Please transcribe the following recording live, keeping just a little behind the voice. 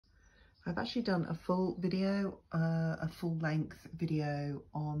I've actually done a full video, a full length video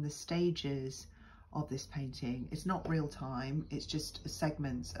on the stages of this painting. It's not real time, it's just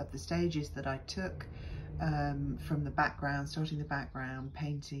segments of the stages that I took from the background, starting the background,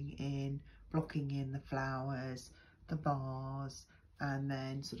 painting in, blocking in the flowers, the vase, and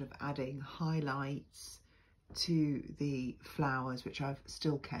then sort of adding highlights to the flowers, which I've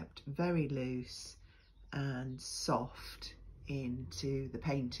still kept very loose and soft into the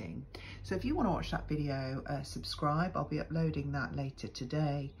painting. So if you want to watch that video, subscribe. I'll be uploading that later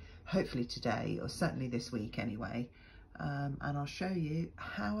today, hopefully today, or certainly this week anyway, and I'll show you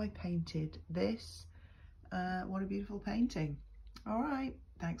how I painted this. What a beautiful painting. All right,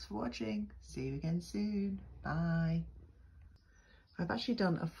 thanks for watching. See you again soon. Bye. I've actually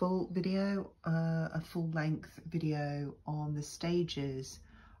done a full video, a full length video on the stages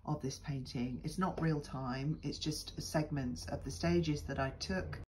of this painting. It's not real time, it's just segments of the stages that I took